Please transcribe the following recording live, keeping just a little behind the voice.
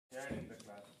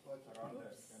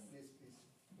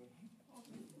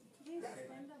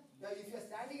If you are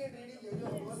standing and reading,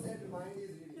 everyone knows that mind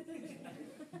is reading.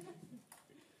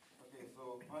 Okay,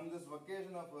 so on this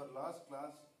occasion of our last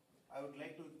class, I would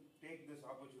like to take this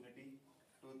opportunity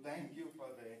to thank you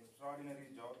for the extraordinary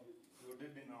job you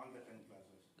did in all the 10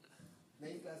 classes.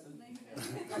 9 classes.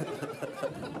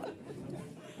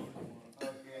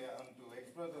 Okay, and to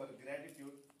express our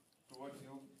gratitude towards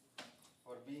you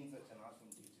for being such an awesome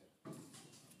teacher.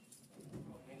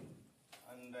 Okay,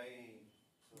 and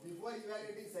before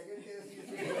evaluating second case, you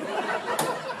said you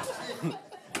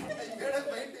made a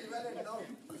point to evaluate now.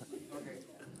 Okay,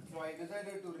 so I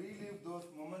decided to relive those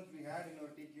moments we had in our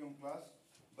TQM class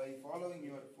by following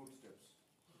your footsteps.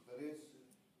 There is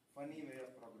funny way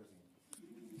of progressing.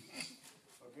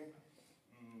 Okay,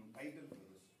 title for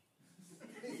this.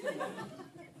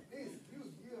 Please,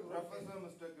 give a Professor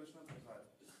Mr. Krishna Prasad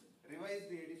revised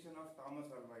the edition of Thomas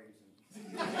Alva Edison.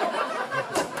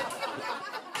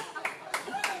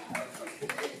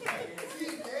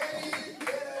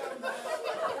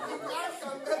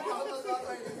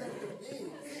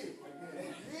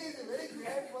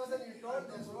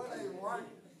 That's what I want.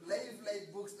 Life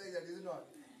like books like that, is it not?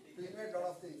 To invent a lot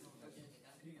of things.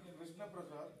 Krishna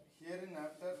Prasad,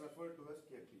 hereinafter referred to as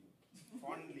KP.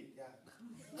 Fondly. Yeah.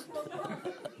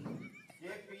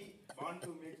 KP, born to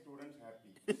make students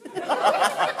happy.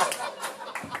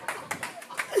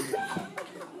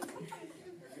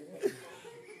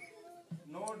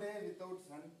 No day without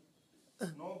sun.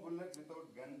 No bullet without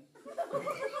gun.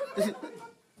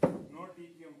 No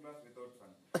TQM class without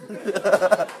fun.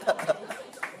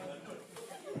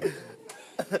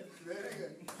 Very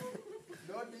good.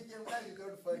 No TQM class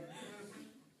without fun.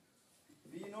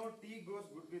 We know tea goes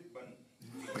good with bun.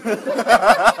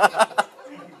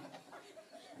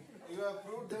 You have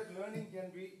proved that learning can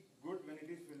be good when it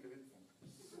is filled with fun.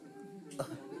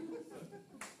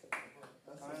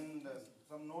 And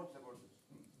some notes about this.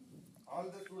 All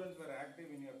the students were active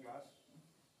in your class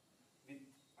with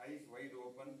eyes wide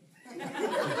open. Yeah,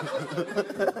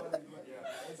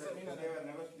 that means they were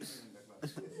never sleeping in the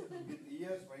class. With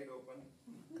ears wide open.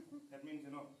 That means,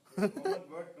 the moment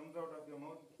word comes out of your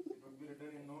mouth, it would be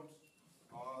written in notes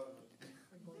or,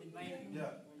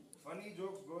 yeah, funny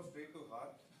jokes go straight to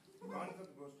heart,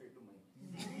 concept goes straight to mind.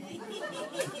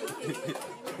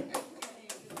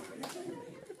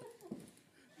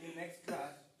 In next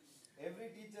class, every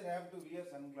teacher have to wear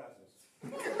sunglasses.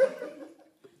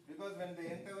 Because when they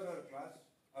enter our class,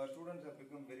 our students have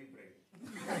become very bright.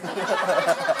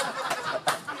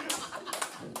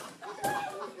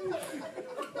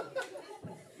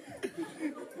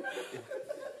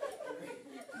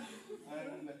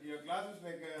 And your class is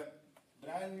like a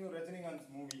brand new Rajinikanth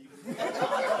movie.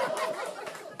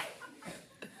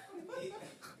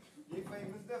 If I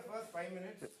miss the first 5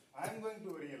 minutes, I am going to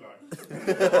worry a lot.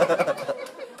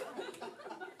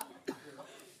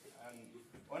 And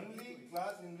only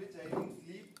class in which I didn't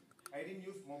sleep, I didn't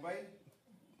use mobile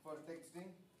for texting,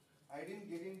 I didn't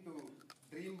get into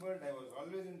dream world, I was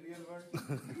always in real world.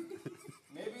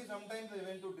 Maybe sometimes I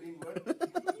went to dream world,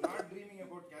 not dreaming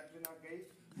about Katrina Kaif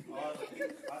or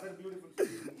other beautiful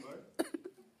cities in the world,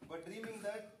 but dreaming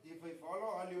that if I follow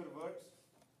all your words,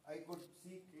 I could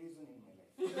see reason in my life.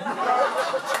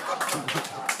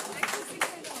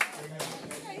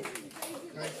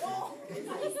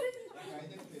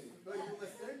 No, you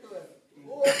must tell to us.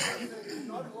 Oh, it's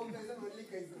not home Kaizen, only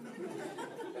Kaizen.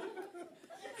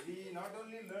 We not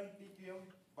only learn TQM,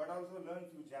 but also learn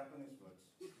few Japanese words.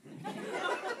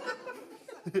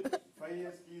 5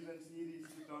 years keys and series,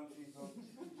 sit-on, seesaw,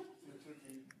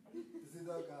 Sitsuki.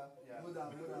 Zidoka, Yeah. Muda.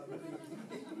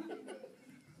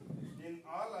 In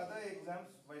all other exams,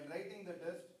 while writing the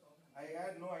test, I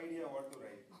had no idea what to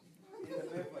write in the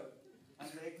paper. And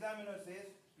the examiner says,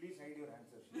 please hide your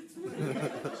answer sheet.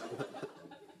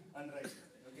 And write.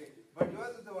 Okay. But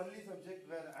yours is the only subject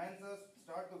where answers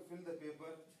start to fill the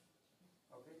paper.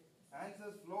 Okay.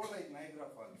 Answers flow like Niagara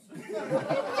Falls.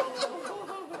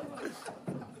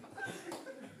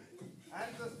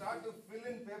 Answers start to fill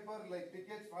in paper like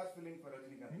tickets fast filling for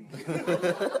Rajinikanth.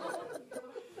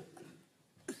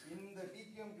 In the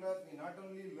TQM class, we not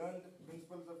only learned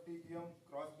principles of TQM,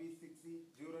 Crosby's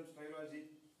 6C, Durant's trilogy,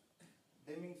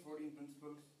 Deming's 14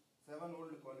 principles, 7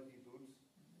 old quality tools,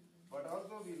 but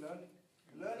also we learned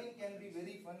learning can be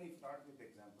very fun if taught with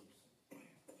examples.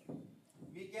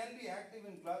 We can be active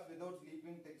in class without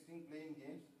sleeping, texting, playing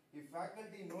games if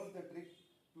faculty knows the trick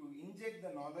to inject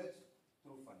the knowledge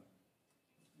through fun.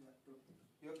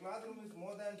 Your classroom is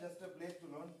more than just a place to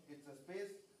learn, it's a space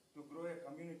to grow a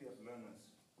community of learners.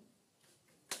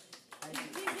 Thank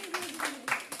you.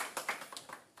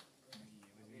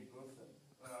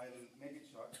 I'll make it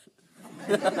short.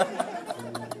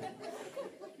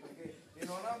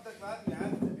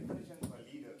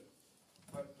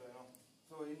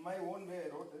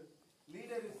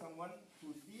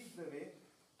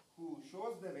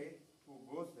 shows the way, who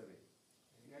goes the way.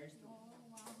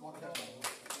 Walk that way.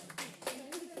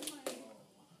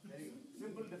 Very good.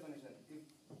 Simple definition.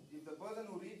 If the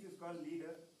person who reads is called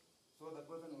leader, so the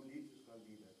person who leads is called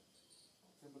leader.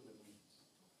 Simple definition.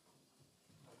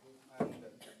 Okay.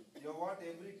 And you're what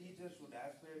every teacher should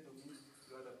aspire to be.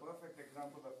 You are the perfect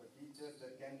example of a teacher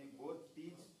that can be both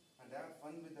teach and have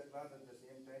fun with the class at the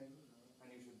same time,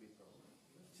 and you should be proud.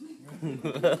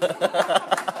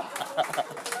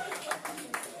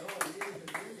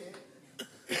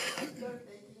 After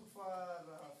taking for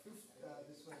fifth,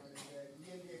 this one,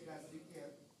 E-MBA class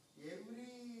DTM,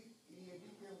 every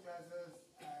DTM classes,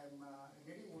 I'm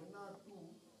getting one or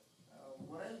two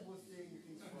morale boosting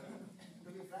things for me. To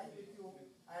be frank with you,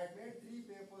 I had made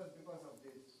 3 papers because of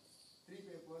this. 3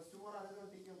 papers. Tomorrow another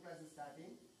DTM class is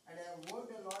starting, and I have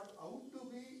worked a lot how to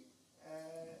be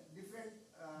different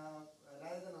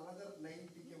rather than another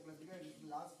 9 DTM class because it's the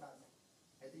last class.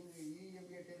 I think the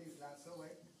E-MBA 10 is last, so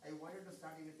I wanted to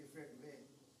start in a different way.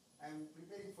 I'm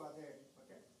preparing for that.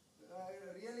 Okay.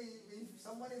 Really, if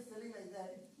someone is telling like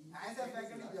that, as a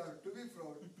faculty, we are to be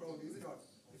proud, is it not?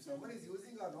 If someone is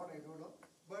using or not, I don't know.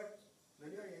 But when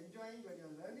you are enjoying, when you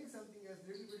are learning something else,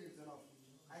 little bit it's enough.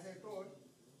 As I told,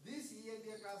 this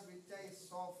E-MBA class which I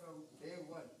saw from day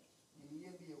 1, in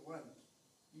E-MBA 1,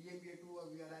 E-MBA 2,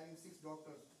 we are having 6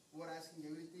 doctors who are asking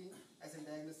everything as a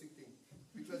diagnostic thing,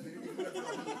 which was very difficult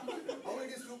for me. How it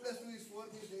is 2 plus 2 is 4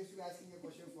 means they should be asking a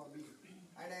question for me.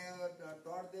 And I have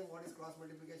taught them what is cross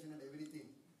multiplication and everything.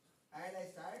 And I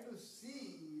started to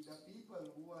see the people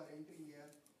who are entering here.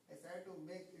 I started to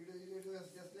make, it was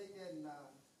just like a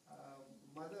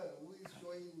mother who is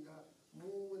showing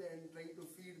moon and trying to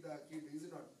feed the kid, is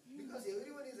it not? Because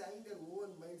everyone is having their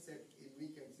own mindset in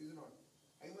weekends, is it not?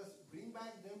 I must bring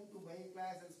back them to my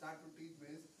class and start to teach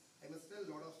this. I must tell a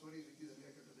lot of stories which is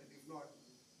related to that, if not.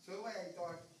 So I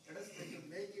thought, let us try to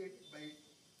make it by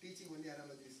teaching only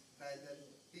analogies rather than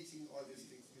teaching all these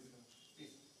things, is it not?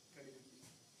 Please, continue.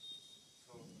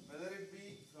 So, whether it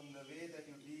be from the way that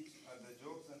you teach or the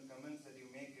jokes and comments that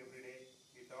you make every day,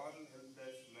 it all helps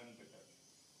us learn better.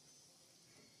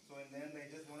 So in the end, I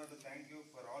just wanted to thank you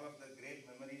for all of the great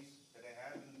memories that I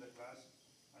have in the class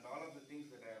and all of the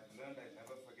things that I have learned. I'll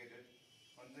never forget it.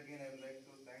 Once again, I would like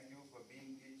to thank you for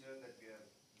being teacher that we have,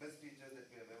 best teacher that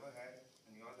we have ever had,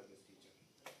 and you are the best teacher.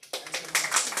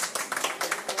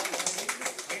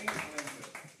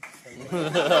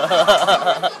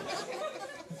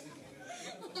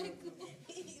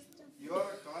 You are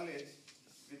a college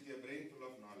with your brain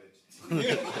full of knowledge.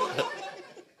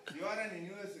 You are an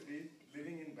university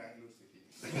living in Bangalore city.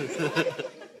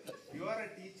 You are a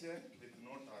teacher with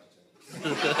no torture.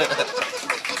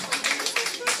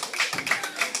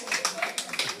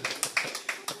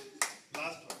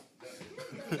 Last one.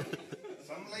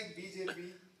 Some like BJP,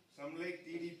 some like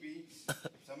TDP,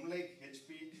 some like HP,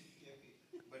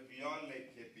 but we all like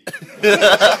KP.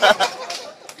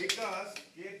 Because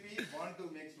KP want to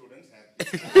make students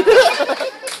happy.